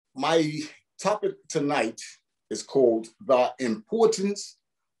My topic tonight is called The Importance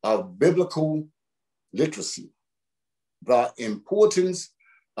of Biblical Literacy. The importance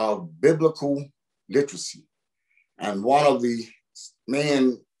of biblical literacy. And one of the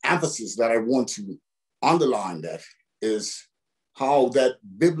main emphasis that I want to underline that is how that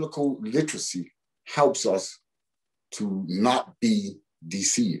biblical literacy helps us to not be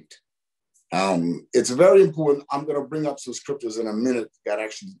deceived. It's very important. I'm going to bring up some scriptures in a minute that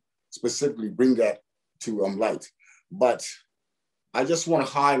actually specifically bring that to light. But I just want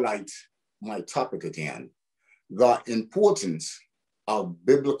to highlight my topic again, the importance of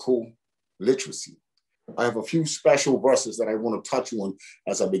biblical literacy. I have a few special verses that I want to touch on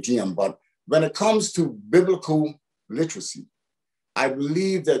as I begin, but when it comes to biblical literacy, I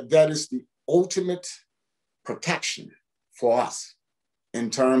believe that that is the ultimate protection for us in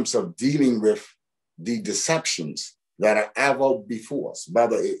terms of dealing with the deceptions that are ever before us,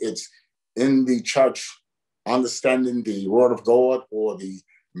 whether it's in the church, understanding the word of God, or the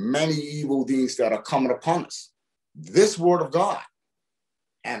many evil things that are coming upon us. This word of God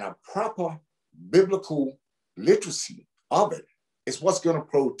and a proper biblical literacy of it is what's going to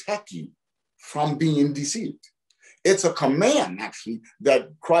protect you from being deceived. It's a command, actually, that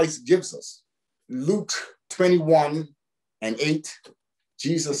Christ gives us. Luke 21:8,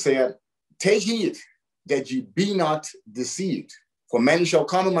 Jesus said, "Take heed that ye be not deceived, for many shall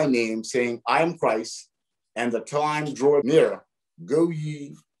come in my name, saying, I am Christ, and the time draweth nearer. Go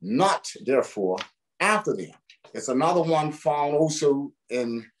ye not, therefore, after them." It's another one found also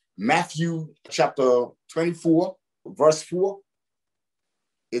in Matthew chapter 24, verse 4.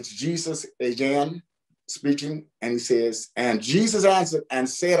 It's Jesus again speaking, and he says, "And Jesus answered and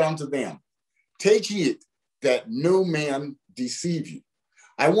said unto them, Take heed that no man deceive you."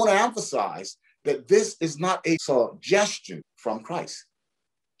 I want to emphasize that this is not a suggestion from Christ.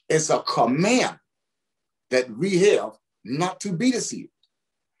 It's a command that we have not to be deceived.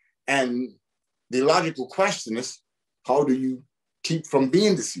 And the logical question is, how do you keep from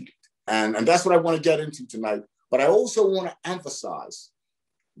being deceived? And that's what I want to get into tonight. But I also want to emphasize,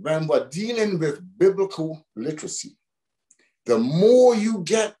 when we're dealing with biblical literacy, the more you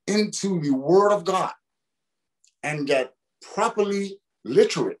get into the Word of God and get properly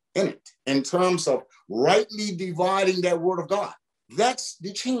literate in it, in terms of rightly dividing that Word of God, that's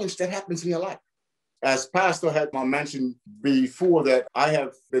the change that happens in your life. As Pastor had mentioned before, that I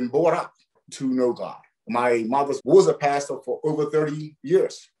have been brought up to know God. My mother was a pastor for over 30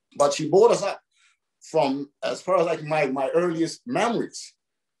 years, but she brought us up from, as far as like my earliest memories,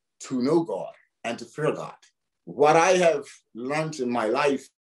 to know God and to fear God. What I have learned in my life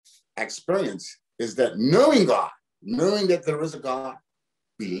experience is that knowing God, knowing that there is a God,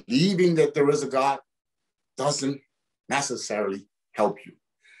 believing that there is a God, doesn't necessarily help you.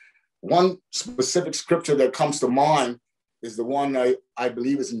 One specific scripture that comes to mind is the one I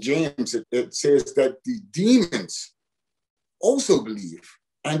believe is in James. It says that the demons also believe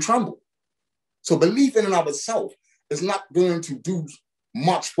and tremble. So belief in and of itself is not going to do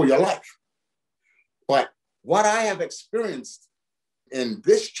much for your life. But what I have experienced in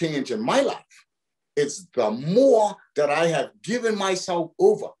this change in my life is the more that I have given myself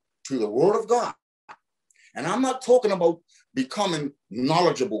over to the Word of God. And I'm not talking about becoming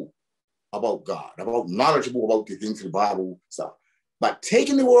knowledgeable about God, about knowledgeable about the things of the Bible stuff, but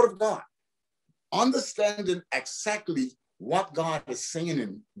taking the Word of God, understanding exactly what God is saying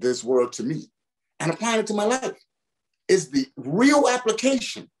in this word to me and applying it to my life is the real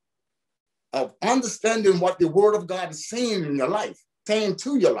application of understanding what the Word of God is saying in your life, saying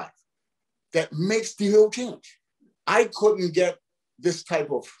to your life, that makes the whole change. I couldn't get this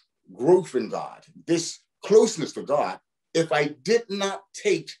type of growth in God, this closeness to God, if I did not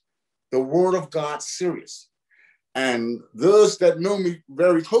take the Word of God serious. And those that know me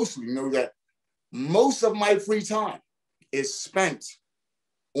very closely know that most of my free time is spent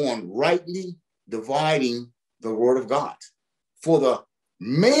on rightly dividing the Word of God for the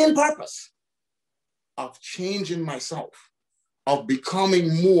main purpose of changing myself, of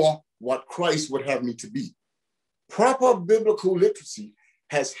becoming more what Christ would have me to be. Proper biblical literacy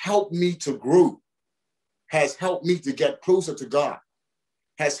has helped me to grow, has helped me to get closer to God,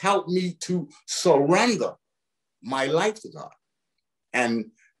 has helped me to surrender my life to God.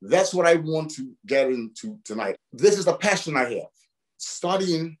 And that's what I want to get into tonight. This is the passion I have,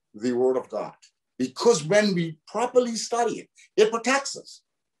 studying the Word of God. Because when we properly study it, it protects us.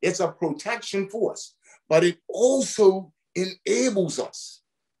 It's a protection for us, but it also enables us.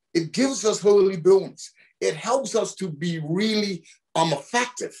 It gives us holy boldness. It helps us to be really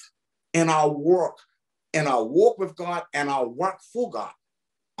effective in our work, in our walk with God and our work for God.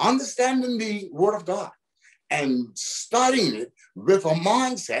 understanding the Word of God and studying it with a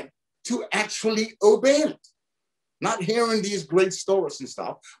mindset to actually obey it. Not hearing these great stories and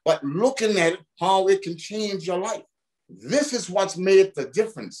stuff, but looking at how it can change your life. This is what's made the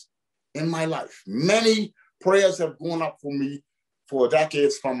difference in my life. Many prayers have gone up for me for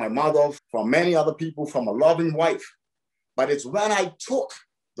decades from my mother, from many other people, from a loving wife. But it's when I took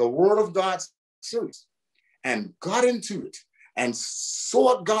the Word of God serious and got into it and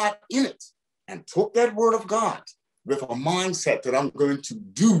sought God in it and took that Word of God with a mindset that I'm going to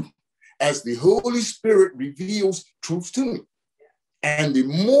do as the Holy Spirit reveals truths to me. And the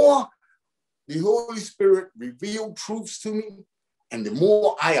more the Holy Spirit revealed truths to me, and the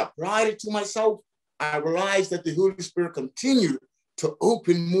more I applied it to myself, I realized that the Holy Spirit continued to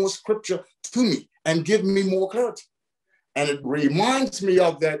open more scripture to me and give me more clarity. And it reminds me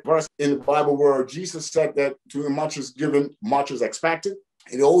of that verse in the Bible where Jesus said that to whom much is given, much is expected.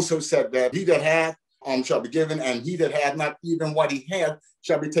 It also said that he that hath shall be given, and he that hath not even what he hath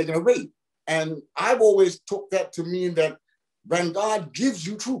shall be taken away. And I've always took that to mean that when God gives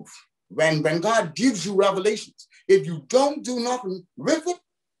you truth, when God gives you revelations, if you don't do nothing with it,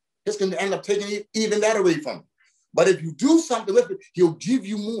 it's going to end up taking even that away from you. But if you do something with it, he'll give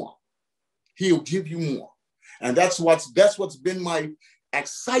you more. He'll give you more. And that's what's been my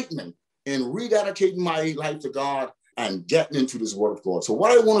excitement in rededicating my life to God and getting into this Word of God. So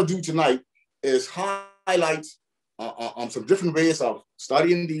what I want to do tonight is highlight some different ways of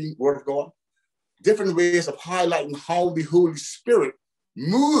studying the Word of God, different ways of highlighting how the Holy Spirit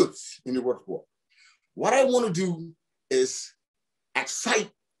moves in the Word of God. What I want to do is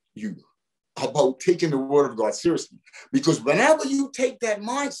excite you about taking the Word of God seriously. Because whenever you take that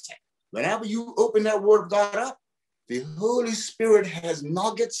mindset, whenever you open that Word of God up, the Holy Spirit has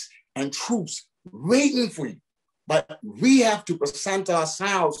nuggets and truths waiting for you. But we have to present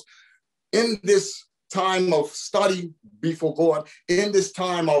ourselves in this time of study before God, in this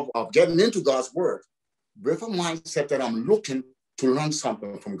time of getting into God's Word, with a mindset that I'm looking to learn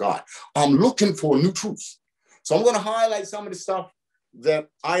something from God. I'm looking for new truths. So I'm going to highlight some of the stuff that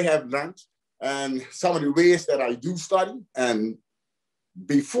I have learned and some of the ways that I do study. And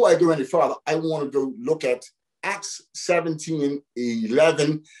before I go any further, I want to go look at Acts 17,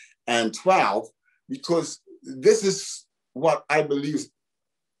 11, and 12, because this is what I believe,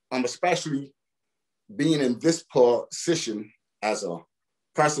 especially being in this position as a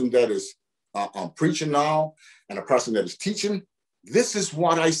person that is preaching now and a person that is teaching. This is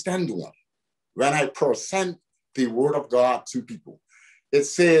what I stand on when I present the Word of God to people. It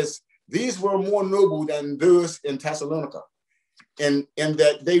says, these were more noble than those in Thessalonica, in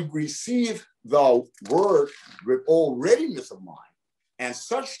that they received the Word with all readiness of mind, and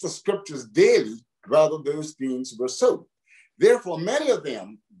searched the scriptures daily, whether those things were so. Therefore, many of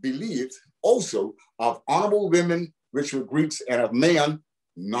them believed also of honorable women, which were Greeks, and of men,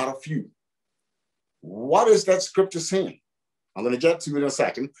 not a few. What is that scripture saying? I'm going to get to it in a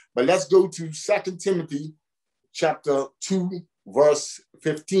second, but let's go to 2 Timothy chapter 2, verse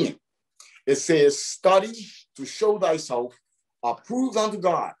 15. It says, study to show thyself approved unto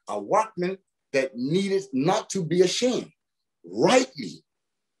God, a workman that needeth not to be ashamed, rightly,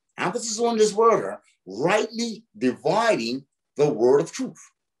 emphasis on this word, rightly dividing the word of truth.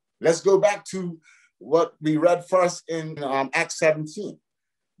 Let's go back to what we read first in Acts 17.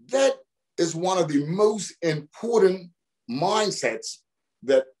 That is one of the most important mindsets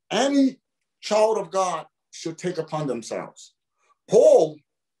that any child of God should take upon themselves. Paul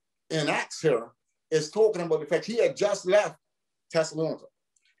in Acts here is talking about the fact he had just left Thessalonica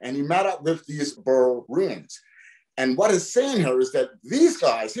and he met up with these Bereans. And what it's saying here is that these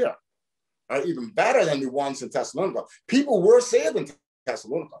guys here are even better than the ones in Thessalonica. People were saved in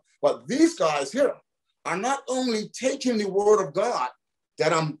Thessalonica, but these guys here are not only taking the Word of God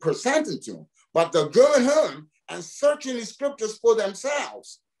that I'm presenting to them, but they're going home and searching the scriptures for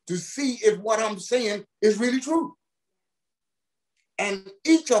themselves to see if what I'm saying is really true. And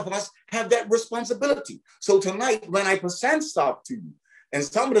each of us have that responsibility. So tonight, when I present stuff to you, and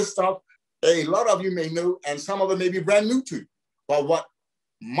some of the stuff, a lot of you may know, and some of it may be brand new to you. But what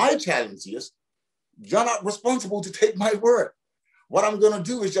my challenge is, you're not responsible to take my word. What I'm going to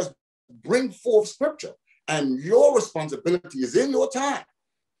do is just bring forth scripture. And your responsibility is in your time.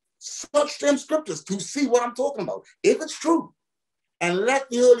 Search them scriptures to see what I'm talking about, if it's true. And let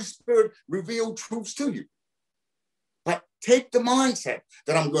the Holy Spirit reveal truths to you. But take the mindset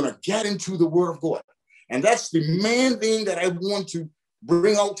that I'm going to get into the Word of God. And that's the main thing that I want to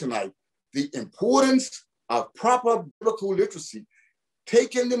bring out tonight, the importance of proper biblical literacy,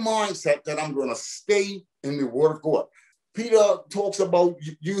 taking the mindset that I'm going to stay in the Word of God. Peter talks about,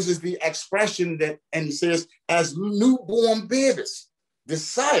 uses the expression that, and he says, as newborn babies,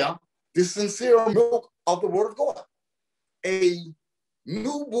 desire the sincere milk of the word of God. A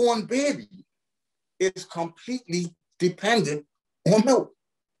newborn baby is completely dependent on milk.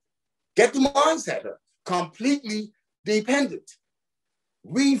 Get the mindset of completely dependent.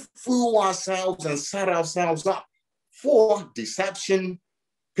 We fool ourselves and set ourselves up for deception,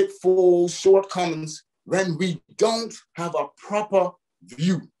 pitfalls, shortcomings, when we don't have a proper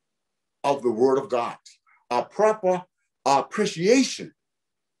view of the word of God, a proper appreciation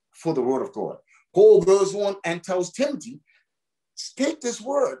for the word of God. Paul goes on and tells Timothy, take this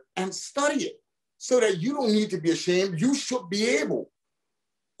word and study it so that you don't need to be ashamed. You should be able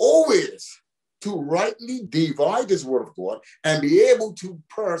always to rightly divide this word of God and be able to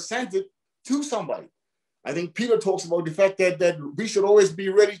present it to somebody. I think Peter talks about the fact that we should always be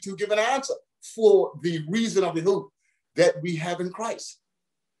ready to give an answer for the reason of the hope that we have in Christ.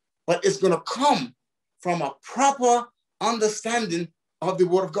 But it's going to come from a proper understanding of the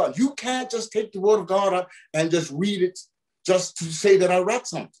word of God. You can't just take the word of God up and just read it just to say that I read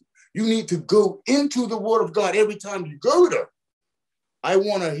something. You need to go into the word of God every time you go there. I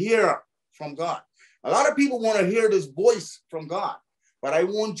want to hear from God. A lot of people want to hear this voice from God, but I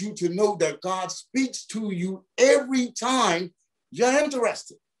want you to know that God speaks to you every time you're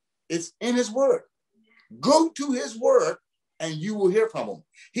interested. It's in his word. Go to his word and you will hear from him.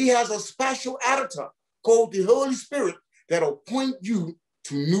 He has a special editor called the Holy Spirit that'll point you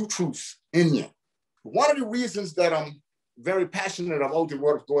to new truths in you. One of the reasons that I'm very passionate about the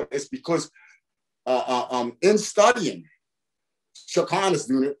word of God is because in studying, SHEKINAH is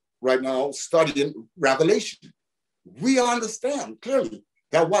doing it right now, studying Revelation. We understand clearly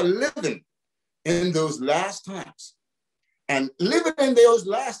that we're living in those last times. And living in those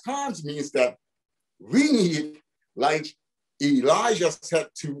last times means that we need, like Elijah said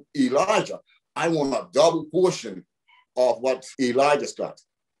to Elijah, I want a double portion of what Elijah's got.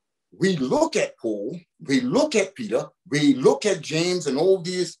 We look at Paul, we look at Peter, we look at James and all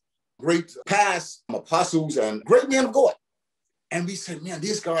these great past apostles and great men of God. And we said, man,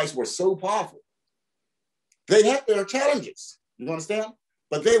 these guys were so powerful. They had their challenges, you understand?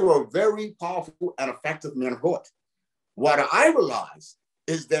 But they were very powerful and effective men of God. What I realized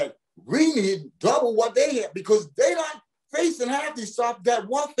is that we need double what they had because they're not facing half the stuff that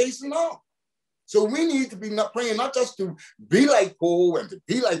we're facing now. So we need to be praying not just to be like Paul and to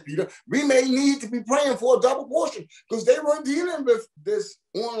be like Peter. We may need to be praying for a double portion because they were dealing with this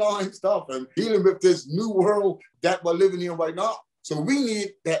online stuff and dealing with this new world that we're living in right now. So we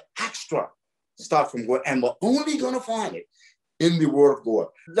need that extra stuff from God, and we're only going to find it in the word of God.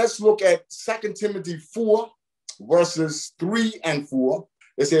 Let's look at 2 Timothy 4, verses 3 and 4.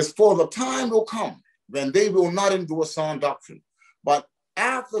 It says, for the time will come when they will not endure sound doctrine, but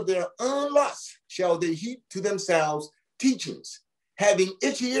after their own lust shall they heap to themselves teachings, having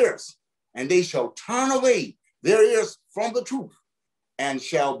itchy ears, and they shall turn away their ears from the truth, and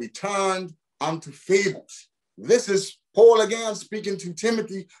shall be turned unto fables. This is Paul again speaking to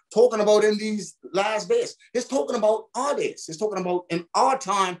Timothy, talking about in these last days. He's talking about our days. He's talking about in our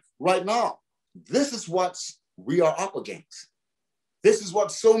time right now. This is what we are up against. This is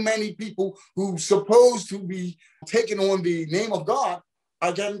what so many people who supposed to be taking on the name of God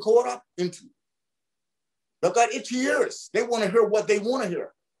are getting caught up into. They've got itchy ears. They want to hear what they want to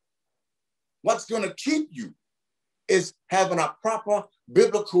hear. What's going to keep you is having a proper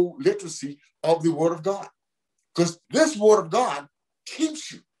biblical literacy of the word of God. Because this word of God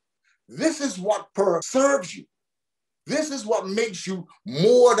keeps you. This is what preserves you. This is what makes you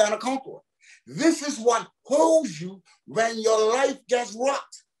more than a conqueror. This is what holds you when your life gets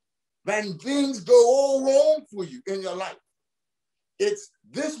rocked, when things go all wrong for you in your life. It's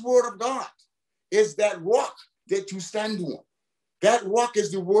this word of God. It's that rock that you stand on. That rock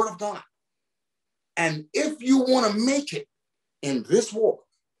is the word of God. And if you want to make it in this walk,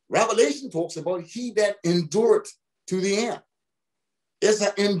 Revelation talks about he that endureth to the end. It's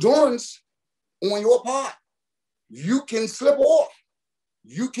an endurance on your part. You can slip off.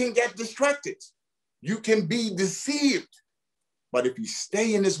 You can get distracted. You can be deceived. But if you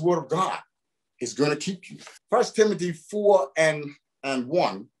stay in this word of God, it's going to keep you. 1 Timothy 4 and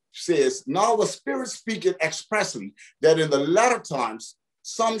 1 says, now the Spirit speaketh expressly that in the latter times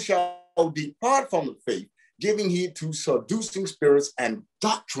some shall depart from the faith, giving heed to seducing spirits and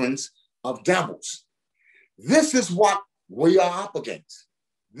doctrines of devils. This is what we are up against.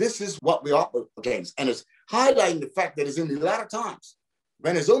 This is what we are up against. And it's highlighting the fact that it's in the latter times,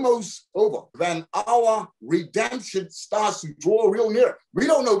 when it's almost over, when our redemption starts to draw real near. We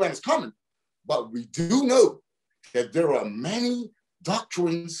don't know when it's coming, but we do know that there are many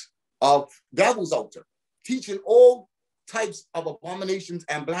doctrines of devils out there teaching all types of abominations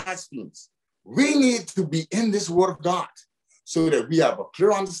and blasphemies. We need to be in this word of God so that we have a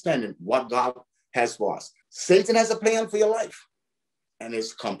clear understanding of what God has for us. Satan has a plan for your life, and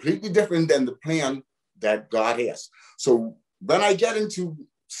it's completely different than the plan that God has. So when I get into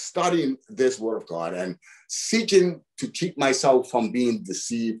studying this word of God and seeking to keep myself from being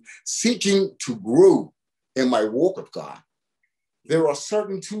deceived, seeking to grow in my walk with God, there are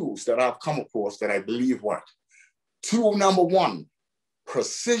certain tools that I've come across that I believe work. Tool number one,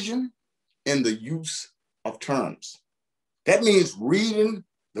 precision in the use of terms. That means reading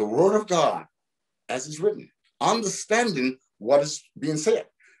the word of God as it's written, understanding what is being said.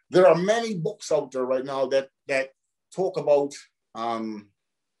 There are many books out there right now that talk about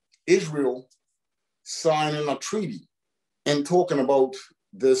Israel signing a treaty and talking about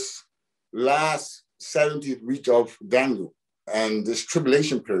this last 70th week of Daniel and this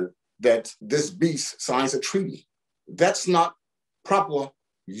tribulation period, that this beast signs a treaty. That's not proper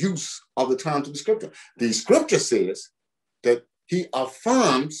use of the terms of the scripture. The scripture says that he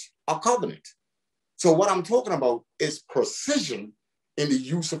affirms a covenant. So what I'm talking about is precision in the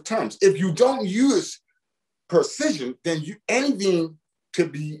use of terms. If you don't use precision, then anything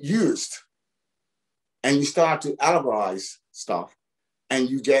could be used, and you start to allegorize stuff, and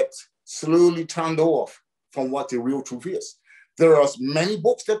you get slowly turned off from what the real truth is. There are many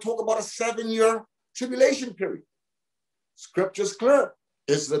books that talk about a 7-year tribulation period. Scripture's clear.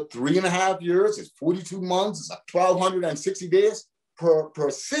 It's the 3.5 years, it's 42 months, it's 1,260 days.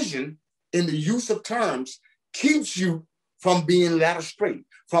 Precision in the use of terms keeps you from being led astray,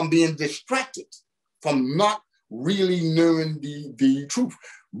 from being distracted, from not really knowing the truth.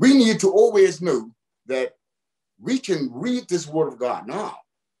 We need to always know that we can read this word of God now,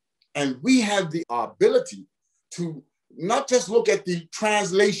 and we have the ability to not just look at the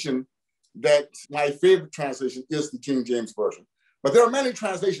translation, that my favorite translation is the King James Version. But there are many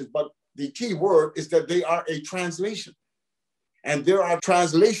translations, but the key word is that they are a translation. And there are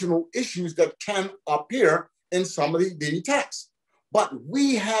translational issues that can appear in some of the texts. But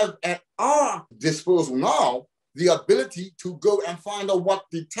we have at our disposal now the ability to go and find out what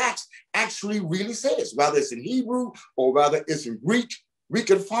the text actually really says, whether it's in Hebrew or whether it's in Greek. We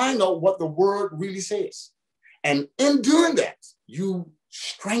can find out what the word really says. And in doing that, you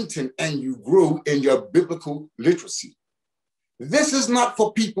strengthen and you grow in your biblical literacy. This is not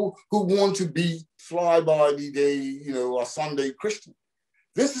for people who want to be fly-by-the-day, a Sunday Christian.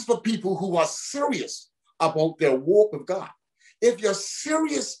 This is for people who are serious about their walk with God. If you're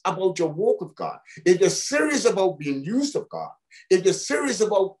serious about your walk with God, if you're serious about being used of God, if you're serious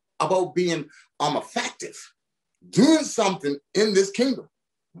about being effective, doing something in this kingdom,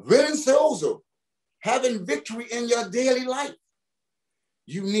 winning souls, having victory in your daily life,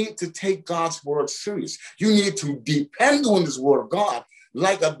 you need to take God's word serious. You need to depend on this word of God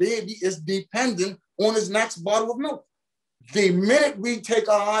like a baby is dependent on his next bottle of milk. The minute we take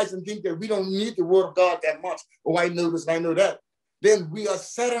our eyes and think that we don't need the word of God that much, oh, I know this and I know that, then we are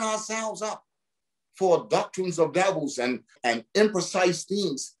setting ourselves up for doctrines of devils and imprecise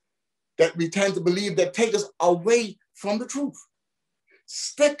things that we tend to believe that take us away from the truth.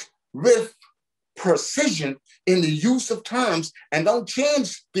 Stick with precision in the use of terms and don't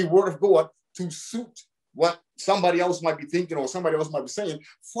change the word of God to suit what somebody else might be thinking or somebody else might be saying.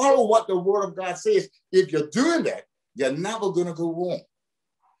 Follow what the word of God says. If you're doing that, you're never going to go wrong.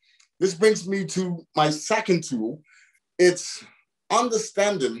 This brings me to my second tool. It's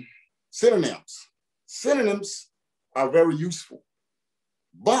understanding synonyms. Synonyms are very useful,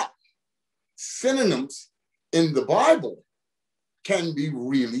 but synonyms in the Bible can be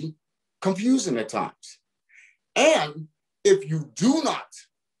really confusing at times. And if you do not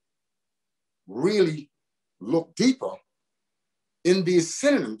really look deeper in these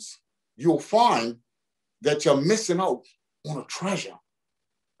synonyms, you'll find that you're missing out on a treasure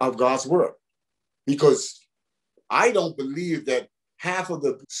of God's word. Because I don't believe that half of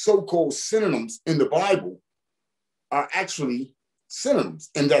the so-called synonyms in the Bible are actually synonyms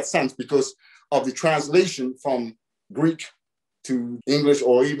in that sense because of the translation from Greek to English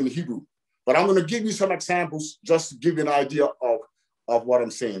or even Hebrew. But I'm going to give you some examples just to give you an idea of what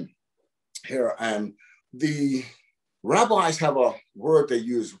I'm saying here. And the rabbis have a word they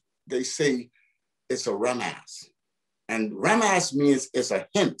use. They say it's a remez. And remez means it's a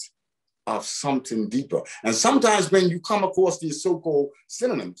hint of something deeper. And sometimes when you come across these so-called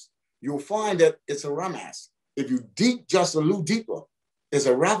synonyms, you'll find that it's a remez. If you dig just a little deeper, it's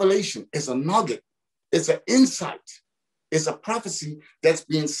a revelation, it's a nugget, it's an insight, it's a prophecy that's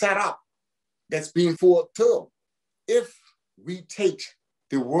being set up, that's being foretold. if we take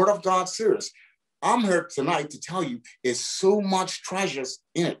the word of God serious, I'm here tonight to tell you there's so much treasures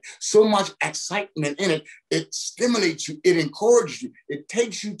in it, so much excitement in it. It stimulates you, it encourages you, it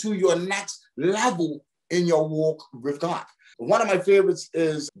takes you to your next level in your walk with God. One of my favorites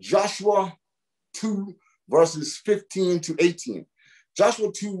is Joshua 2, verses 15 to 18. Joshua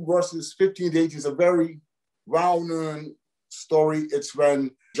 2, verses 15 to 18 is a very well-known story. It's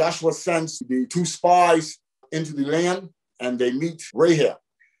when Joshua sends the two spies into the land and they meet Rahab.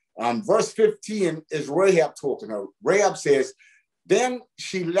 Verse 15 is Rahab talking. Rahab says, then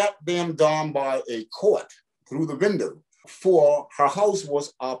she let them down by a cord through the window, for her house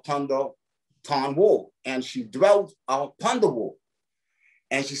was upon the town wall, and she dwelt upon the wall.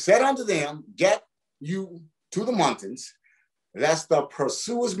 And she said unto them, get you to the mountains, lest the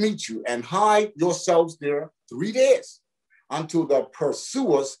pursuers meet you, and hide yourselves there 3 days, until the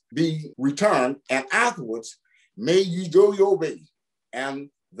pursuers be returned, and afterwards may ye go your way. And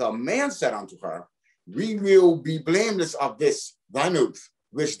the man said unto her, we will be blameless of this thine oath,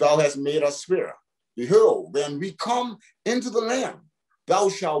 which thou hast made us swear. Behold, when we come into the land, thou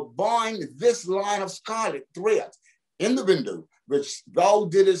shalt bind this line of scarlet thread in the window, which thou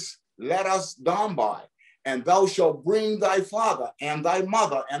didst let us down by, and thou shalt bring thy father and thy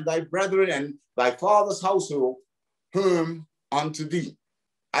mother and thy brethren and thy father's household home unto thee.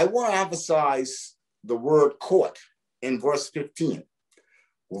 I want to emphasize the word court in verse 15.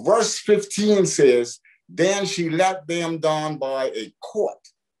 Verse 15 says, then she let them down by a cord.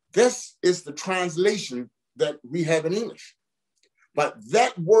 This is the translation that we have in English. But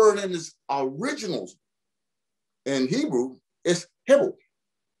that word in its originals in Hebrew is Hibble.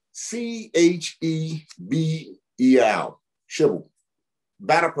 C-H-E-B-E-L. Shibble.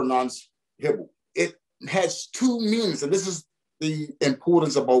 Better pronounced Hibble. It has two meanings, and this is the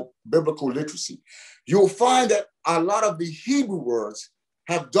importance about biblical literacy. You'll find that a lot of the Hebrew words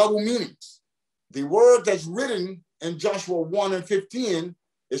have double meanings. The word that's written in Joshua 1 and 15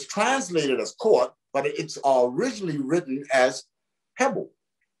 is translated as court, but it's originally written as Hebel,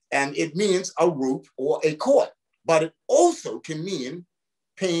 and it means a rope or a cord, but it also can mean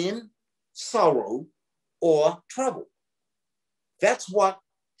pain, sorrow, or trouble. That's what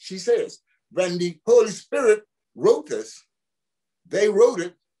she says. When the Holy Spirit wrote this, they wrote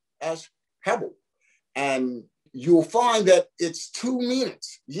it as Hebel, and you'll find that it's two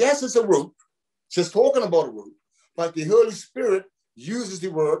meanings. Yes, it's a rope, just talking about a rope, but the Holy Spirit uses the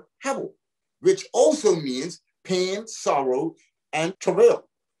word Hebel, which also means pain, sorrow, and travail.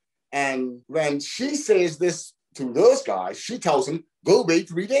 And when she says this to those guys, she tells them, go wait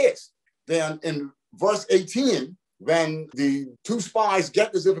 3 days. Then in verse 18, when the two spies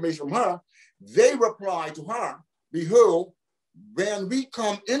get this information from her, they reply to her, behold, when we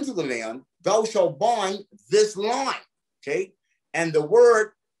come into the land, thou shalt bind this line, okay? And the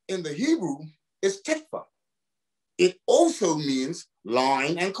word in the Hebrew is tikva. It also means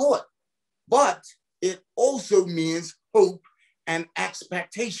line and cord, but it also means hope and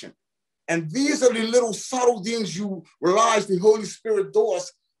expectation. And these are the little subtle things you realize the Holy Spirit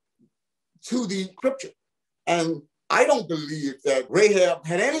does to the scripture. And I don't believe that Rahab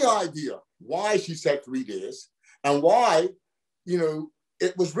had any idea why she said 3 days and why,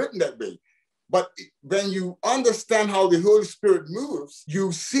 it was written that way. But when you understand how the Holy Spirit moves,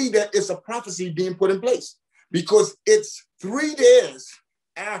 you see that it's a prophecy being put in place, because it's 3 days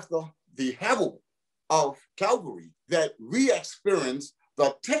after the Hebel of Calvary that we experience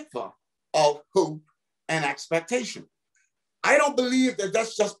the tikva of hope and expectation. I don't believe that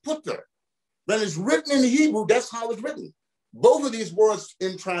that's just put there. When it's written in Hebrew, that's how it's written. Both of these words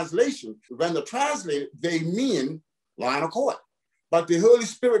in translation, when they're translated, they mean line of cord. But the Holy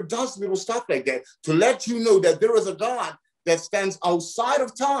Spirit does little stuff like that to let you know that there is a God that stands outside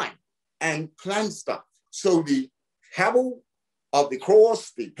of time and plans stuff. So the Hebel of the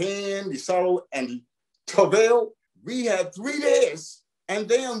cross, the pain, the sorrow, and the travail, we have 3 days, and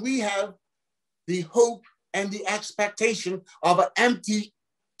then we have the hope and the expectation of an empty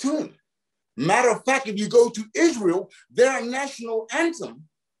tomb. Matter of fact, if you go to Israel, their national anthem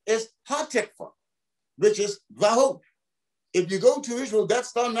is Hatikva, which is the hope. If you go to Israel,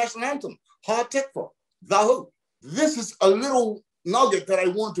 that's their national anthem, Hatikva, the hope. This is a little nugget that I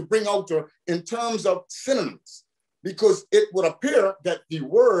want to bring out there in terms of synonyms, because it would appear that the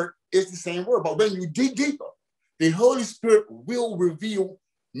word is the same word, but when you dig deeper, the Holy Spirit will reveal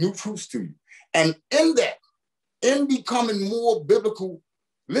new truths to you. And in that, in becoming more biblical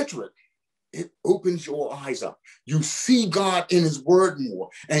literate, it opens your eyes up. You see God in his word more,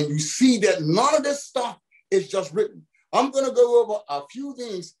 and you see that none of this stuff is just written. I'm going to go over a few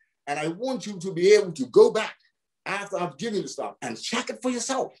things, and I want you to be able to go back after I've given you the stuff, and check it for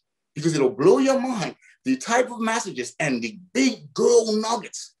yourself, because it'll blow your mind, the type of messages and the big girl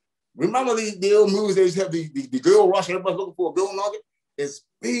nuggets. Remember the old movies, they have the girl rush, everybody's looking for a girl nugget? It's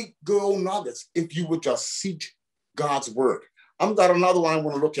big girl nuggets if you would just seek God's word. I've got another one I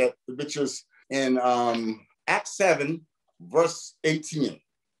want to look at, which is in Acts 7, verse 18.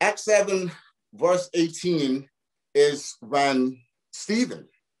 Acts 7, verse 18 is when Stephen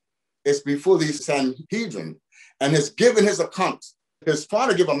is before the Sanhedrin and has given his account. He's trying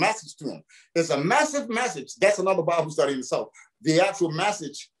to give a message to him. It's a massive message. That's another Bible study in itself. The actual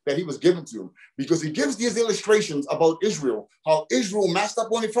message that he was given to him, because he gives these illustrations about Israel, how Israel messed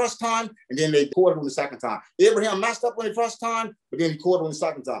up on the first time, and then they caught it on the second time. Abraham messed up on the first time, but then he caught it on the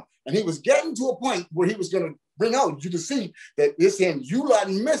second time. And he was getting to a point where he was going to bring out, you can see that they're saying, you let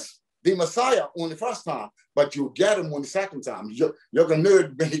miss the Messiah on the first time, but you'll get him on the second time. You're going to know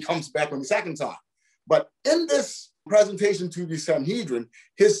it when he comes back on the second time. But in this presentation to the Sanhedrin,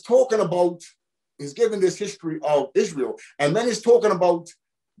 he's giving this history of Israel. And then he's talking about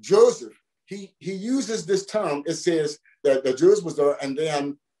Joseph. He uses this term. It says that the Jews was there, and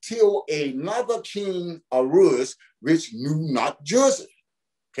then till another king arose, which knew not Joseph.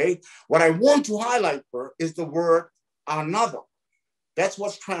 Okay. What I want to highlight for is the word another. That's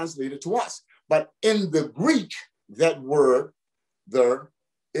what's translated to us. But in the Greek, that word there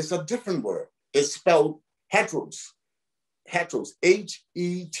is a different word. It's spelled heteros. Heteros.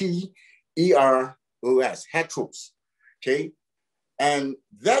 Heteros. Heteros. Okay. And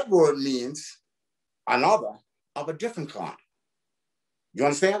that word means another of a different kind. You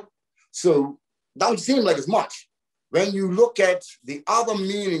understand? So don't seem like it's much. When you look at the other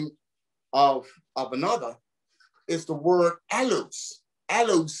meaning of another, it's the word allos.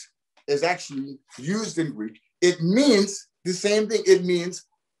 Allos is actually used in Greek. It means the same thing. It means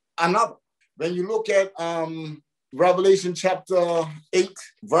another. When you look at Revelation chapter 8,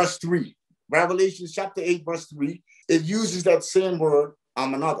 verse 3, Revelation chapter 8, verse 3, it uses that same word,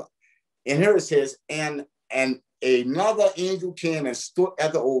 another. And here it says, and another angel came and stood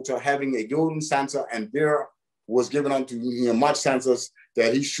at the altar, having a golden censer, and there was given unto him much censers,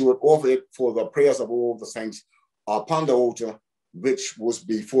 that he should offer it for the prayers of all the saints upon the altar, which was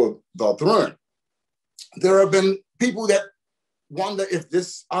before the throne. There have been people that wonder if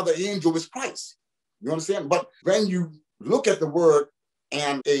this other angel is Christ. You understand? But when you look at the word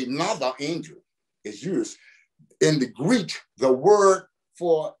and another angel is used, in the Greek, the word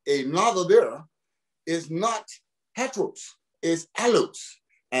for another there is not heteros, it's allos.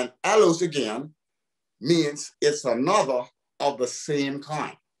 And allos again means it's another of the same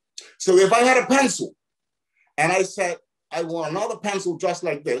kind. So if I had a pencil and I said, I want another pencil just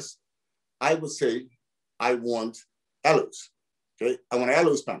like this, I would say, I want allos. Okay? I want an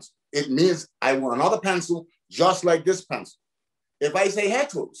allos pencil. It means I want another pencil just like this pencil. If I say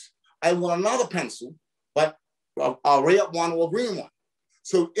heteros, I want another pencil, but a red one or a green one.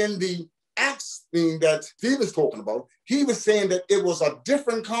 So in the Acts thing that Steve is talking about, he was saying that it was a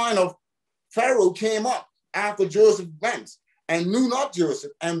different kind of Pharaoh came up after Joseph went and knew not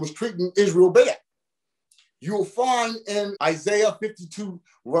Joseph and was treating Israel bad. You'll find in Isaiah 52,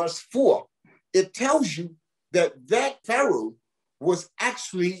 verse 4, it tells you that Pharaoh was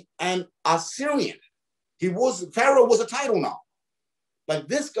actually an Assyrian. Pharaoh was a title now. But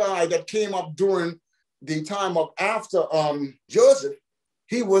this guy that came up during the time of after Joseph,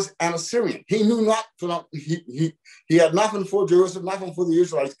 he was an Assyrian. He knew not, he had nothing for Joseph, nothing for the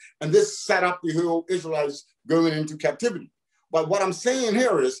Israelites, and this set up the whole Israelites going into captivity. But what I'm saying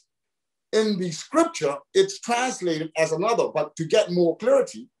here is, in the scripture, it's translated as another, but to get more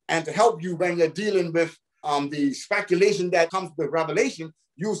clarity and to help you when you're dealing with the speculation that comes with Revelation,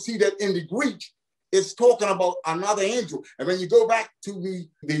 you'll see that in the Greek, it's talking about another angel. And when you go back to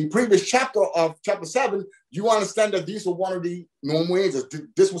the previous chapter of chapter 7, you understand that these were one of the normal angels.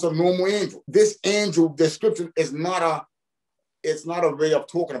 This was a normal angel. This angel description is it's not a way of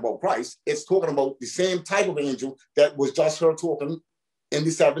talking about Christ. It's talking about the same type of angel that was just her talking in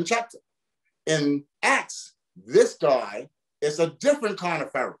the 7th chapter. In Acts, this guy is a different kind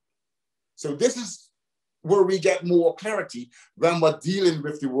of Pharaoh. So this is where we get more clarity when we're dealing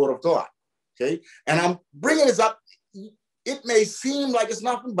with the word of God. Okay, and I'm bringing this up. It may seem like it's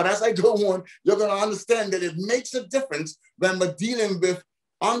nothing, but as I go on, you're going to understand that it makes a difference when we're dealing with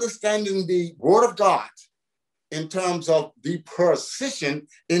understanding the word of God in terms of the precision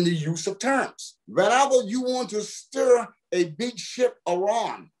in the use of terms. Whenever you want to stir a big ship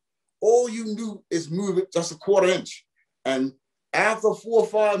around, all you do is move it just a quarter inch. And after 4 or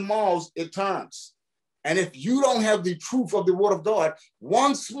 5 miles, it turns. And if you don't have the truth of the word of God,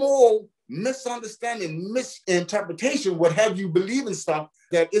 one small misunderstanding, misinterpretation would have you believe in stuff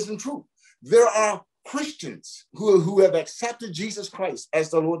that isn't true. There are Christians who have accepted Jesus Christ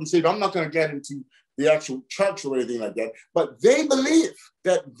as the Lord and Savior. I'm not going to get into the actual church or anything like that, but they believe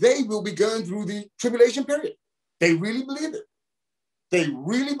that they will be going through the tribulation period. They really believe it. They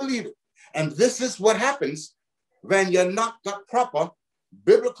really believe it. And this is what happens when you're not got proper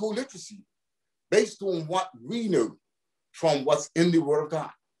biblical literacy based on what we know from what's in the Word of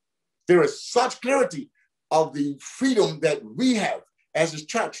God. There is such clarity of the freedom that we have as a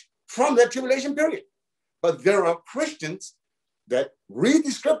church from that tribulation period. But there are Christians that read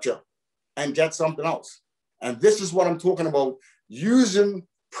the scripture and get something else. And this is what I'm talking about. Using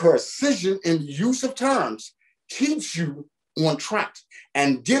precision in the use of terms keeps you on track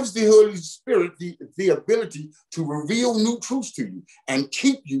and gives the Holy Spirit the ability to reveal new truths to you and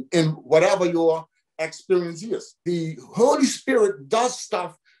keep you in whatever your experience is. The Holy Spirit does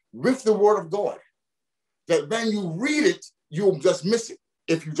stuff with the Word of God that when you read it, you'll just miss it.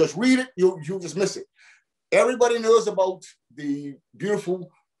 If you just read it, you'll just miss it. Everybody knows about the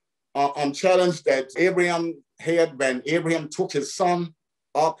beautiful challenge that Abraham had when Abraham took his son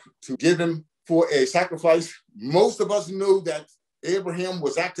up to give him for a sacrifice. Most of us know that Abraham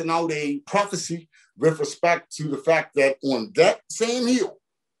was acting out a prophecy with respect to the fact that on that same hill,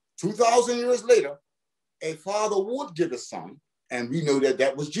 2,000 years later, a father would give his son, and we know that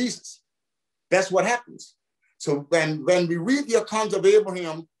that was Jesus. That's what happens. So when we read the accounts of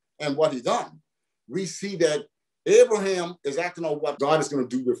Abraham and what he done, we see that Abraham is acting on what God is going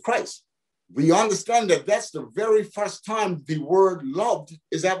to do with Christ. We understand that that's the very first time the word loved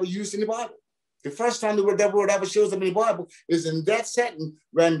is ever used in the Bible. The first time that word ever shows up in the Bible is in that setting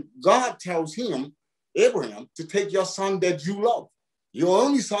when God tells him, Abraham, to take your son that you love, your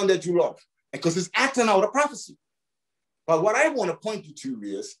only son that you love, because it's acting out a prophecy. But what I want to point you to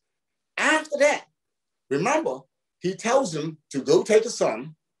is, after that, remember, he tells him to go take his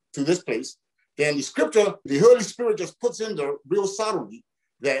son to this place. Then the scripture, the Holy Spirit just puts in the real subtlety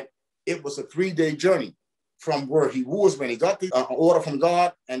that it was a 3-day journey from where he was when he got the order from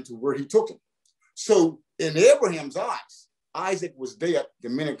God and to where he took him. So in Abraham's eyes, Isaac was dead the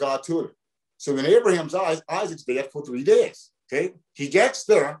minute God told him. So in Abraham's eyes, Isaac's dead for 3 days. Okay, he gets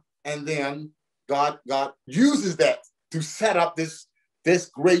there, and then God uses that to set up this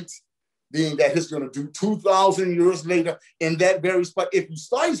great being that he's going to do 2,000 years later in that very spot. If you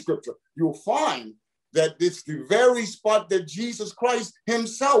study scripture, you'll find that it's the very spot that Jesus Christ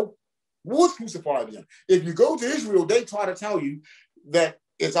himself was crucified in. If you go to Israel, they try to tell you that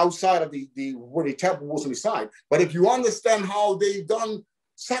it's outside of where the temple was on the side. But if you understand how they done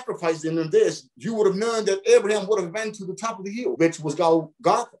sacrificing in this, you would have known that Abraham would have been to the top of the hill, which was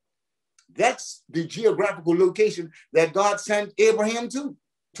Golgotha. That's the geographical location that God sent Abraham to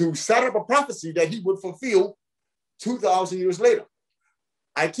set up a prophecy that he would fulfill 2,000 years later.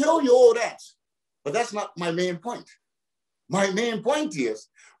 I tell you all that, but that's not my main point. My main point is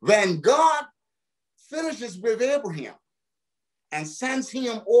when God finishes with Abraham and sends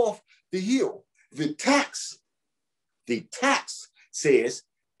him off the hill, the text says,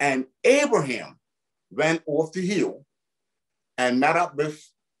 and Abraham went off the hill and met up with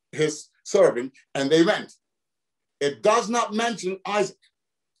his servant, and they went. It does not mention Isaac.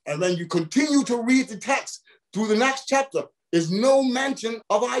 And when you continue to read the text through the next chapter, there's no mention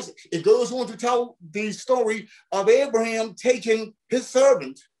of Isaac. It goes on to tell the story of Abraham taking his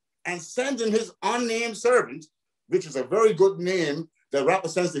servant and sending his unnamed servant, which is a very good name that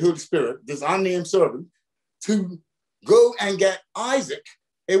represents the Holy Spirit, this unnamed servant, to go and get Isaac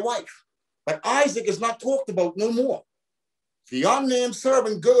a wife. But Isaac is not talked about no more. The unnamed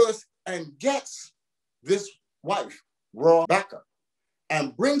servant goes and gets this wife, Rebecca,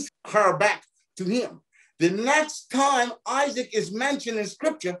 and brings her back to him. The next time Isaac is mentioned in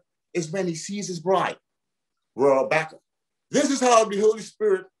scripture is when he sees his bride, Rebecca. This is how the Holy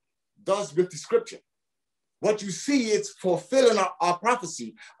Spirit does with the scripture. What you see, it's fulfilling our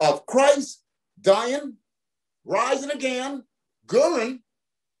prophecy of Christ dying, rising again, going,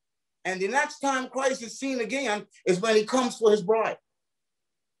 and the next time Christ is seen again is when he comes for his bride.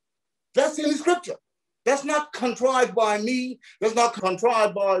 That's in the scripture. That's not contrived by me. That's not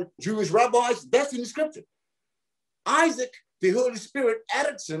contrived by Jewish rabbis. That's in the scripture. Isaac, the Holy Spirit,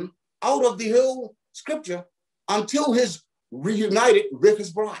 edits him out of the whole scripture until he's reunited with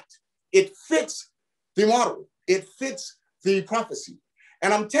his bride. It fits the model. It fits the prophecy.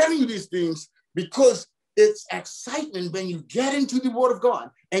 And I'm telling you these things because it's excitement when you get into the Word of God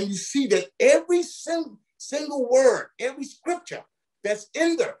and you see that every single word, every scripture that's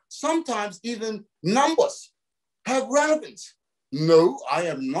in there, sometimes even numbers, have relevance No, I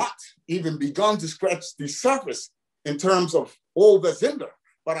have not even begun to scratch the surface in terms of all that's in there.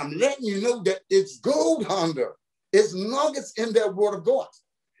 But I'm letting you know that it's gold under. It's nuggets in that word of God.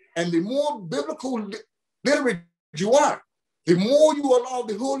 And the more biblical literate you are, the more you allow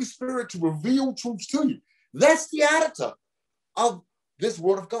the Holy Spirit to reveal truths to you. That's the editor of this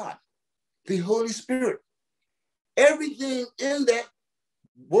word of God, the Holy Spirit. Everything in that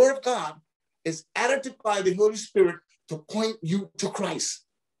word of God is edited by the Holy Spirit to point you to Christ.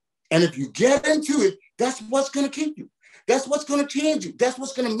 And if you get into it, that's what's going to keep you. That's what's going to change you. That's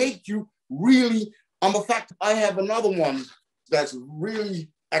what's going to make you really, in fact, I have another one that's really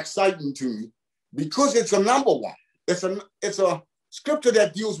exciting to me because it's a number one. It's a scripture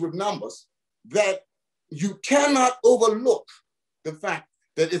that deals with numbers that you cannot overlook the fact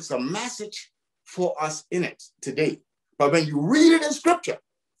that it's a message for us in it today. But when you read it in scripture,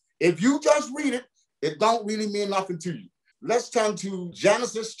 if you just read it, it don't really mean nothing to you. Let's turn to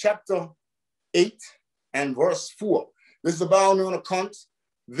Genesis chapter 8 and verse 4. This is a well-known account.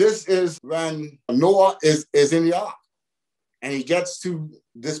 This is when Noah is in the ark. And he gets to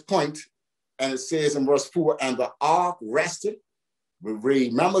this point, and it says in verse 4, and the ark rested,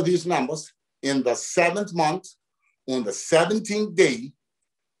 remember these numbers, in the 7th month, on the 17th day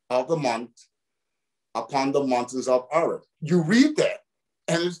of the month, upon the mountains of Ararat. You read that,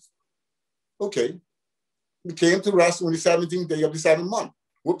 and it's, okay, we came to rest on the 17th day of the 7th month.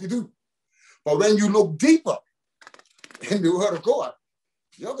 What do you do? But when you look deeper in the word of God,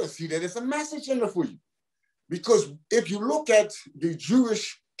 you're going to see that it's a message in there for you. Because if you look at the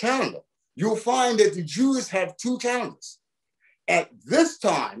Jewish calendar, you'll find that the Jews have two calendars. At this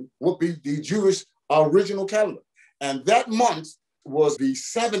time would be the Jewish original calendar. And that month was the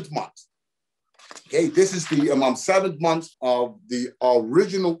 7th month. Okay, this is the 7th month of the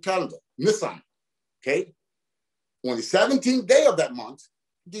original calendar, Nisan. Okay, on the 17th day of that month,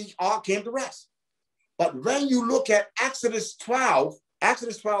 the ark came to rest. But when you look at Exodus 12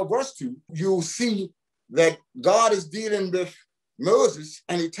 verse 2, you'll see that God is dealing with Moses,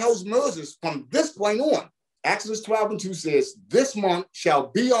 and he tells Moses from this point on, Exodus 12 and 2 says, this month shall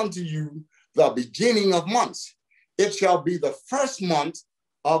be unto you the beginning of months. It shall be the first month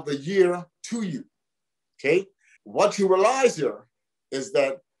of the year to you. Okay? What you realize here is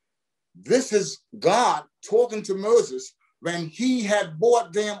that this is God talking to Moses when he had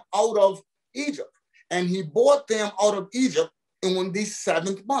brought them out of Egypt. And he brought them out of Egypt on the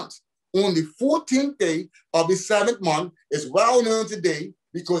 7th month. On the 14th day of the 7th month is well known today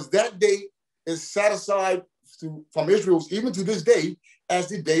because that day is set aside from Israel, even to this day, as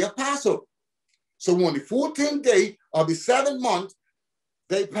the day of Passover. So on the 14th day of the 7th month,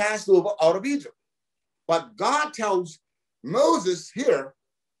 they passed over out of Egypt. But God tells Moses here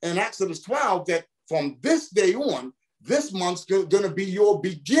in Exodus 12 that from this day on, this month's going to be your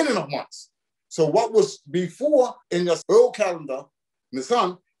beginning of months. So what was before in the old calendar, the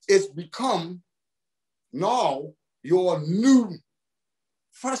sun, it's become now your new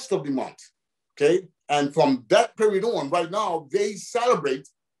first of the month, okay? And from that period on, right now, they celebrate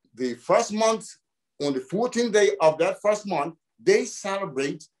the first month. On the 14th day of that first month, they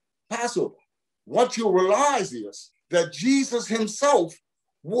celebrate Passover. What you realize is that Jesus himself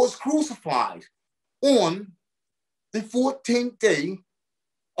was crucified on the 14th day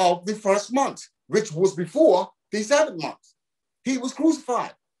of the first month, which was before the 7th month. He was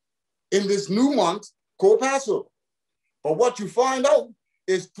crucified in this new month called Passover. But what you find out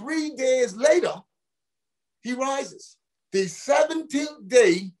is 3 days later, he rises. The 17th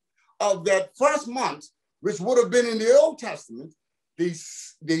day of that first month, which would have been in the Old Testament, the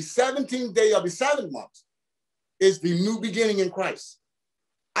 17th day of the 7th month is the new beginning in Christ.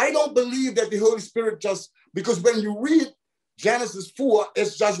 I don't believe that the Holy Spirit just, because when you read Genesis 4,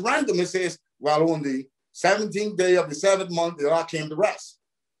 it's just random. It says, well, on the 17th day of the 7th month, the ark came to rest.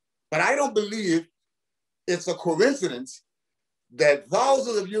 But I don't believe it's a coincidence that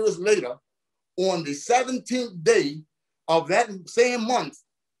thousands of years later, on the 17th day of that same month,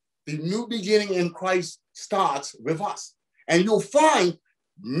 the new beginning in Christ starts with us. And you'll find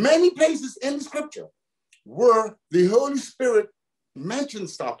many places in the scripture where the Holy Spirit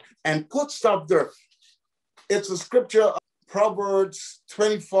mentions stuff and puts stuff there. It's a scripture, Proverbs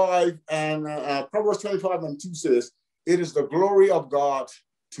 25 and 2 says, it is the glory of God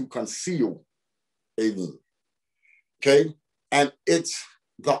to conceal a thing. Okay? And it's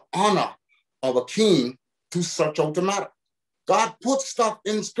the honor of a king to search out the matter. God puts stuff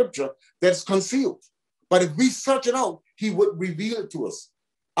in scripture that's concealed. But if we search it out, he would reveal it to us.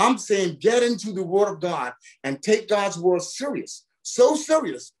 I'm saying get into the word of God and take God's word serious. So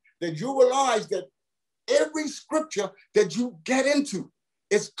serious that you realize that every scripture that you get into,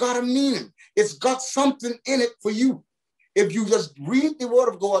 it's got a meaning. It's got something in it for you. If you just read the word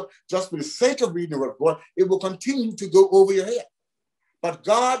of God, just for the sake of reading the word of God, it will continue to go over your head. But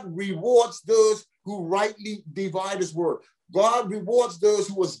God rewards those who rightly divide his word. God rewards those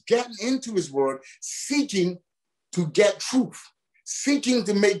who was getting into his word, seeking to get truth, seeking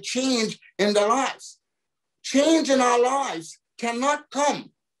to make change in their lives. Change in our lives cannot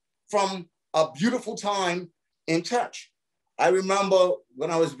come from a beautiful time in church. I remember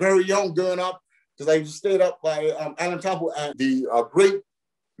when I was very young growing up, because I used to stay up by Alan Temple and the great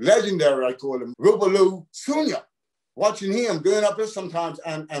legendary, I call him, Biblibal Sr., watching him, going up there sometimes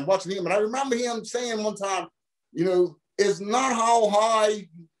and watching him. And I remember him saying one time, you know, it's not how high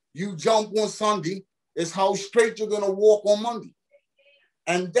you jump on Sunday, it's how straight you're going to walk on Monday.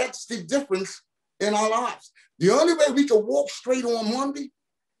 And that's the difference in our lives. The only way we can walk straight on Monday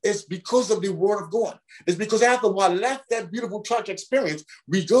is because of the word of God. It's because after I left that beautiful church experience,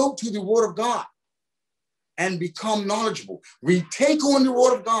 we go to the word of God and become knowledgeable. We take on the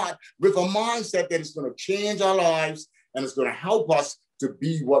word of God with a mindset that is going to change our lives and it's going to help us to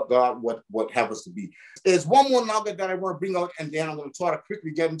be what God would have us to be. There's one more nugget that I want to bring out, and then I'm going to try to quickly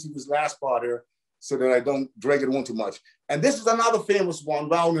get into this last part here so that I don't drag it on too much. And this is another famous one,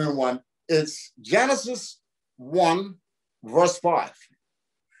 well-known one. It's Genesis 1, verse 5.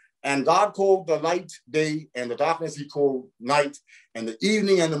 And God called the light day, and the darkness he called night, and the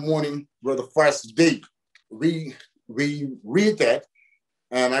evening and the morning were the first day. We read that,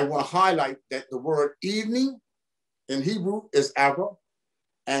 and I want to highlight that the word evening in Hebrew is Abra,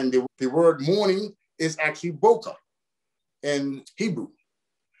 and the word morning is actually Boka in Hebrew.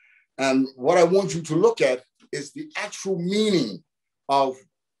 And what I want you to look at is the actual meaning of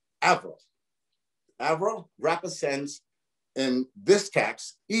Abra. Abra represents in this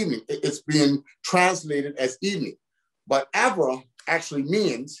text evening. It's being translated as evening, but Abra actually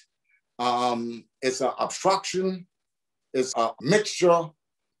means it's an obstruction, it's a mixture,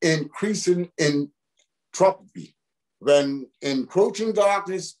 increasing entropy. When encroaching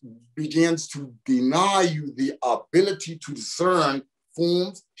darkness begins to deny you the ability to discern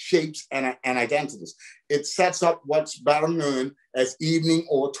forms, shapes, and identities, it sets up what's better known as evening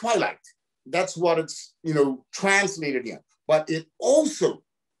or twilight. That's what it's, you know, translated in. But it also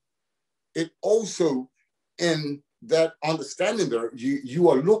in that understanding there, you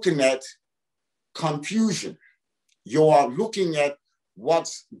are looking at confusion. You are looking at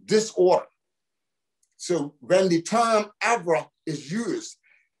what's disorder. So when the term Avra is used,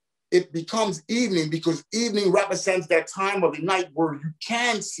 it becomes evening because evening represents that time of the night where you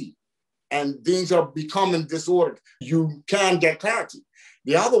can see and things are becoming disordered. You can get clarity.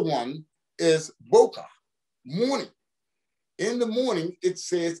 The other one is Boka, morning. In the morning, it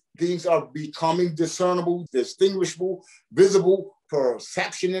says things are becoming discernible, distinguishable, visible,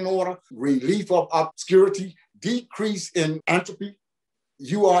 perception in order, relief of obscurity, decrease in entropy.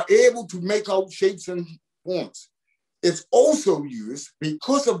 You are able to make out shapes and forms. It's also used,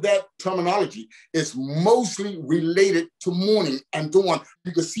 because of that terminology, it's mostly related to morning and dawn.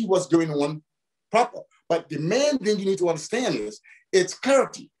 You can see what's going on proper. But the main thing you need to understand is it's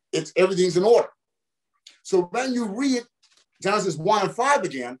clarity. It's everything's in order. So when you read Genesis 1 and 5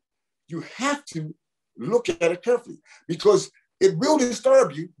 again, you have to look at it carefully because it will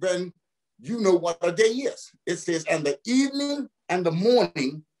disturb you when you know what a day is. It says, and the evening and the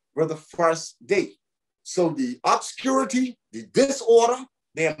morning were the first day. So the obscurity, the disorder,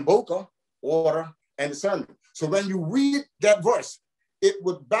 the Mboka, order, and discernment. So when you read that verse, it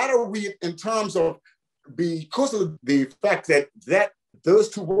would better read in terms of, because of the fact that those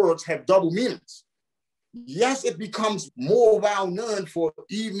two words have double meanings. Yes, it becomes more well-known for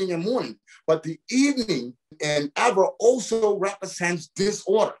evening and morning, but the evening and ever also represents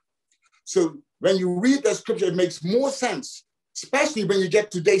disorder. So when you read that scripture, it makes more sense, especially when you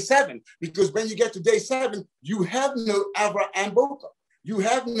get to day 7, because when you get to day 7, you have no Avra and Boka. You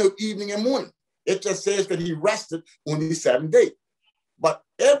have no evening and morning. It just says that he rested on the 7th day. But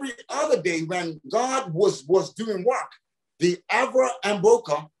every other day when God was doing work, the Avra and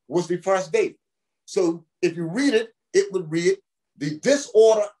Boka was the first day. So if you read it, it would read, the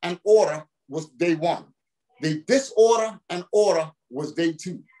disorder and order was day 1. The disorder and order was day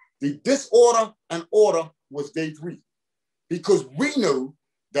 2. The disorder and order was day 3. Because we know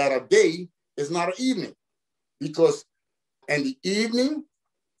that a day is not an evening. Because and the evening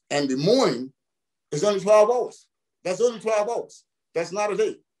and the morning is only 12 hours. That's only 12 hours. That's not a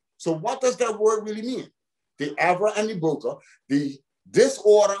day. So what does that word really mean? The Avra and the Boka, the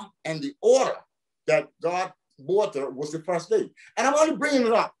disorder and the order that God brought there was the first day. And I'm only bringing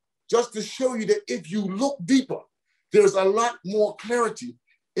it up just to show you that if you look deeper, there's a lot more clarity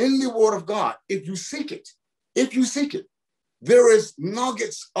in the Word of God if you seek it. If you seek it, there is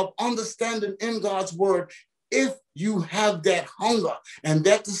nuggets of understanding in God's Word if you have that hunger and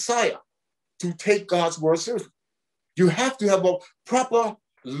that desire to take God's Word seriously. You have to have a proper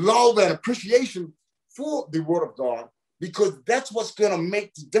love and appreciation for the Word of God, because that's what's going to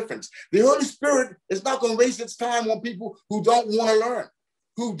make the difference. The Holy Spirit is not going to waste its time on people who don't want to learn,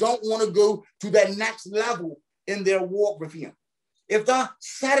 who don't want to go to that next level in their walk with Him. If they're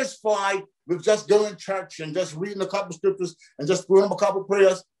satisfied with just going to church and just reading a couple scriptures and just praying a couple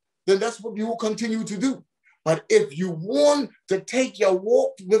prayers, then that's what you will continue to do. But if you want to take your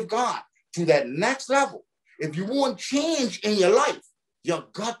walk with God to that next level, if you want change in your life,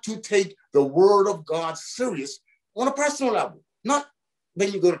 you've got to take the Word of God serious on a personal level. Not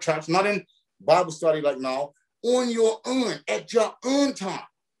when you go to church, not in Bible study like now, on your own, at your own time.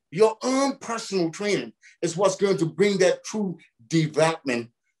 Your own personal training is what's going to bring that true development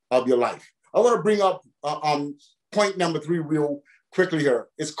of your life. I want to bring up point number 3 real quickly here.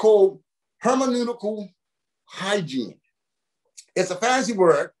 It's called hermeneutical hygiene. It's a fancy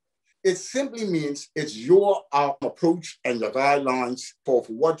word. It simply means it's your approach and your guidelines for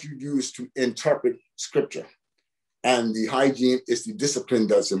what you use to interpret scripture. And the hygiene is the discipline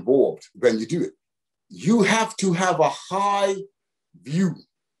that's involved when you do it. You have to have a high view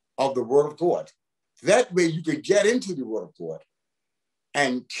of the Word of God. That way you can get into the Word of God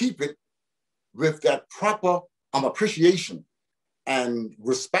and keep it with that proper appreciation and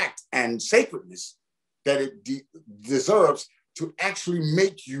respect and sacredness that it deserves to actually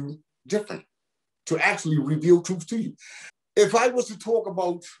make you different, to actually reveal truth to you. If I was to talk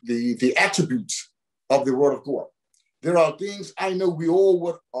about the attributes of the Word of God, there are things I know we all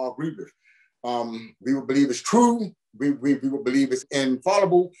would agree with. We would believe it's true. We would believe it's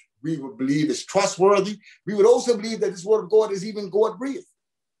infallible. We would believe it's trustworthy. We would also believe that this Word of God is even God-breathed.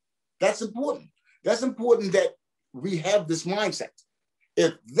 That's important. That's important that we have this mindset.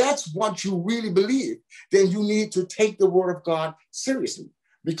 If that's what you really believe, then you need to take the Word of God seriously.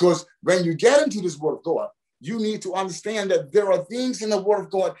 Because when you get into this Word of God, you need to understand that there are things in the Word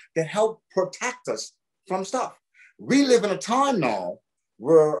of God that help protect us from stuff. We live in a time now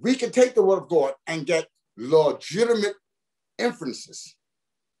where we can take the Word of God and get legitimate inferences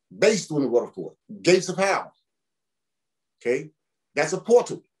based on the Word of God. Gates of hell. Okay? That's a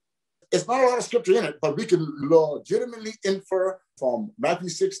portal. It's not a lot of scripture in it, but we can legitimately infer from Matthew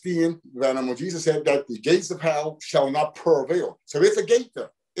 16, when Jesus said that the gates of hell shall not prevail. So it's a gate there.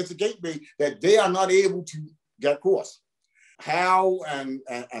 It's a gateway that they are not able to get across. Hell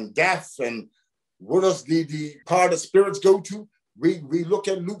and death, and where does the part of spirits go to? We look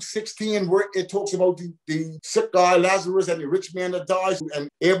at Luke 16, where it talks about the sick guy Lazarus and the rich man that dies and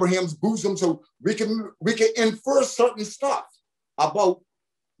Abraham's bosom. So we can infer certain stuff about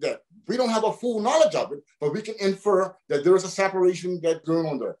that. We don't have a full knowledge of it, but we can infer that there is a separation that's going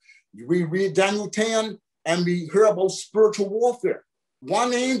on there. We read Daniel 10 and we hear about spiritual warfare.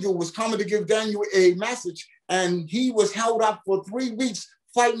 One angel was coming to give Daniel a message, and he was held up for 3 weeks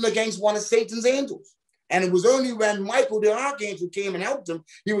fighting against one of Satan's angels. And it was only when Michael, the archangel, came and helped him,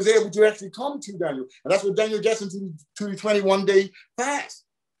 he was able to actually come to Daniel. And that's what Daniel gets into the 21-day fast.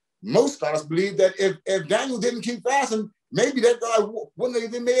 Most scholars believe that if Daniel didn't keep fasting, maybe that guy wouldn't have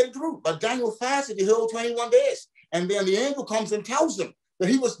even made it through. But Daniel fasted the whole 21 days. And then the angel comes and tells him that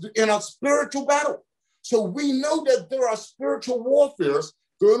he was in a spiritual battle. So we know that there are spiritual warfares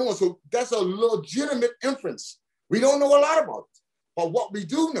going on. So that's a legitimate inference. We don't know a lot about it. But what we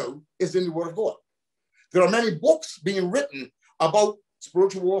do know is in the Word of God. There are many books being written about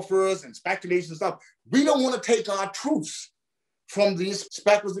spiritual warfares and speculation and stuff. We don't want to take our truths from these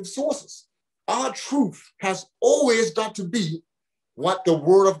speculative sources. Our truth has always got to be what the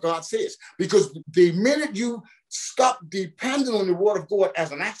Word of God says. Because the minute you stop depending on the Word of God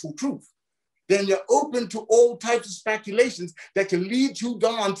as an actual truth, then you're open to all types of speculations that can lead you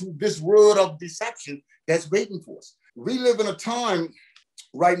down to this world of deception that's waiting for us. We live in a time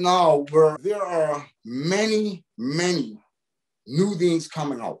right now where there are many, many new things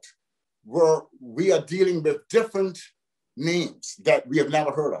coming out, where we are dealing with different names that we have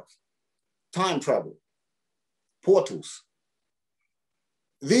never heard of. Time travel, portals.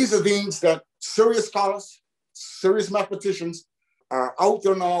 These are things that serious scholars, serious mathematicians are out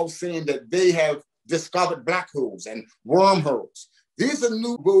there now saying that they have discovered black holes and wormholes. These are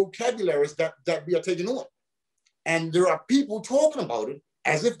new vocabularies that we are taking on. And there are people talking about it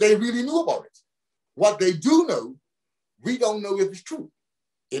as if they really knew about it. What they do know, we don't know if it's true.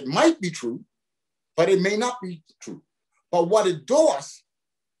 It might be true, but it may not be true. But what it does,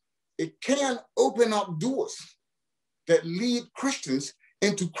 it can open up doors that lead Christians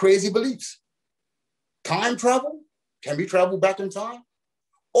into crazy beliefs. Time travel, can we travel back in time?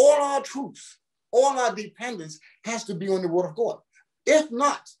 All our truths, all our dependence has to be on the word of God. If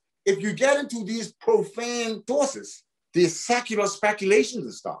not, if you get into these profane sources, these secular speculations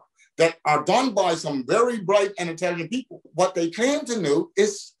and stuff that are done by some very bright and intelligent people, what they claim to know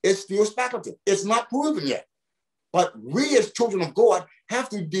is still speculative. It's not proven yet. But we as children of God have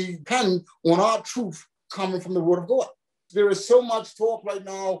to depend on our truth coming from the word of God. There is so much talk right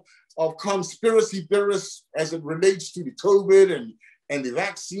now of conspiracy theorists as it relates to the COVID and the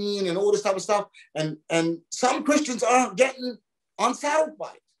vaccine and all this type of stuff. And some Christians are getting unsettled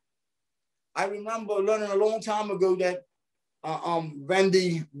by it. I remember learning a long time ago that when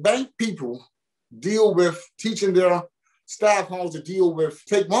the bank people deal with teaching their staff how to deal with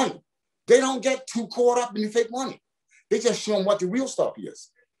fake money, they don't get too caught up in the fake money. They just show them what the real stuff is.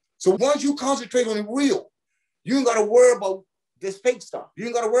 So once you concentrate on the real, you ain't got to worry about this fake stuff. You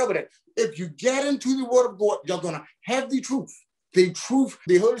ain't got to worry about it. If you get into the word of God, you're going to have the truth. The truth,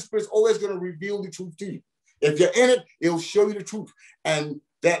 the Holy Spirit's always going to reveal the truth to you. If you're in it, it'll show you the truth. And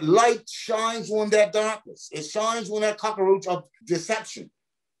that light shines on that darkness. It shines on that cockroach of deception.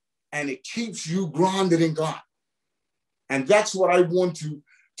 And it keeps you grounded in God. And that's what I want to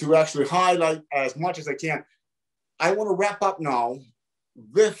actually highlight as much as I can. I want to wrap up now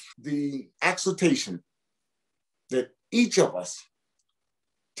with the exhortation that each of us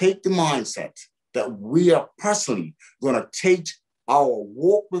take the mindset that we are personally going to take our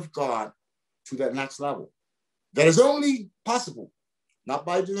walk with God to that next level. That is only possible, not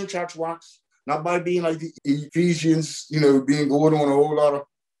by doing church works, not by being like the Ephesians, being going on a whole lot of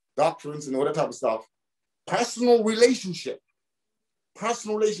doctrines and all that type of stuff. Personal relationship.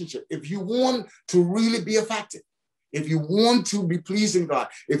 If you want to really be effective, if you want to be pleasing God,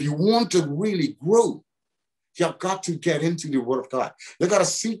 if you want to really grow, you've got to get into the word of God. You got to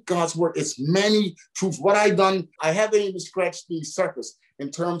seek God's word. It's many truths. What I've done, I haven't even scratched the surface in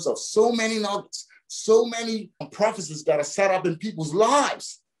terms of so many nuggets, so many prophecies that are set up in people's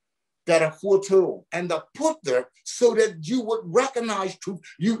lives that are foretold and are put there so that you would recognize truth.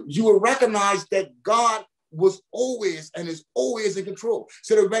 You will recognize that God was always and is always in control.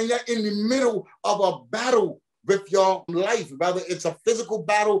 So that when you're in the middle of a battle with your life, whether it's a physical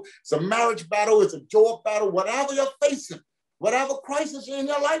battle, it's a marriage battle, it's a job battle, whatever you're facing, whatever crisis in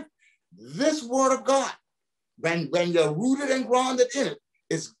your life, this word of God, when you're rooted and grounded in it,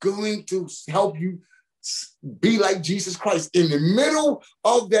 is going to help you be like Jesus Christ. In the middle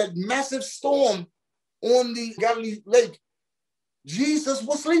of that massive storm on the Galilee lake, Jesus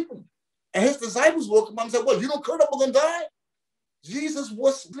was sleeping. And his disciples woke up and said, well, you don't care that we're going to die? Jesus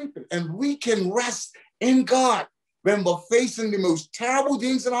was sleeping. And we can rest in God when we're facing the most terrible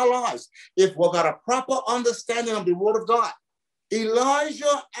things in our lives. If we've got a proper understanding of the word of God.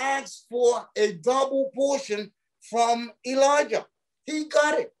 Elijah asked for a double portion from Elijah. He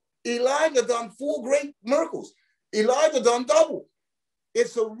got it. Elijah done 4 great miracles. Elijah done double.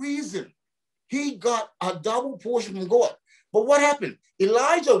 It's a reason he got a double portion from God. But what happened?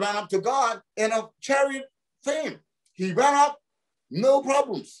 Elijah ran up to God in a chariot fame. He ran up, no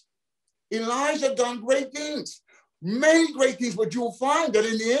problems. Elijah done great things, many great things, but you'll find that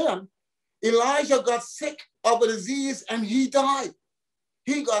in the end, Elijah got sick of a disease and he died.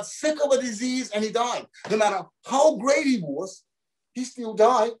 He got sick of a disease and he died. No matter how great he was, he still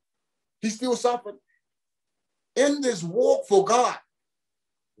died. He still suffered. In this walk for God,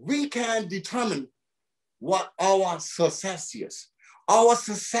 we can determine what our success is. Our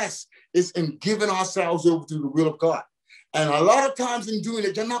success is in giving ourselves over to the will of God. And a lot of times in doing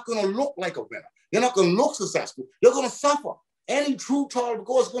it, you're not going to look like a winner. You're not going to look successful. You're going to suffer. Any true child of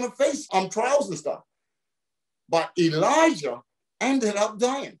God is going to face trials and stuff. But Elijah ended up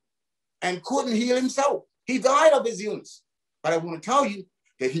dying and couldn't heal himself. He died of his illness. But I want to tell you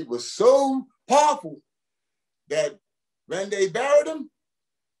that he was so powerful that when they buried him,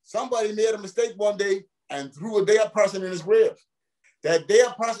 somebody made a mistake one day and threw a dead person in his grave. That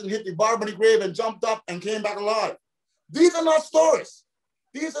dead person hit the bottom of the grave and jumped up and came back alive. These are not stories.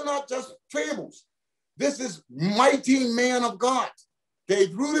 These are not just fables. This is mighty man of God. They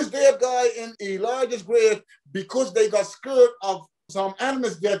threw this dead guy in Elijah's grave because they got scared of some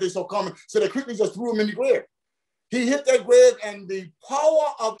animals that they saw coming, so they quickly just threw him in the grave. He hit that grave, and the power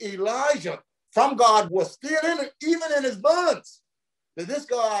of Elijah from God was still in it, even in his bones. That this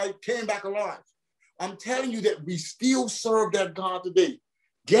guy came back alive. I'm telling you that we still serve that God today.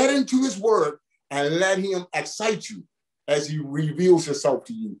 Get into his word and let him excite you as he reveals himself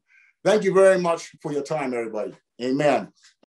to you. Thank you very much for your time, everybody. Amen.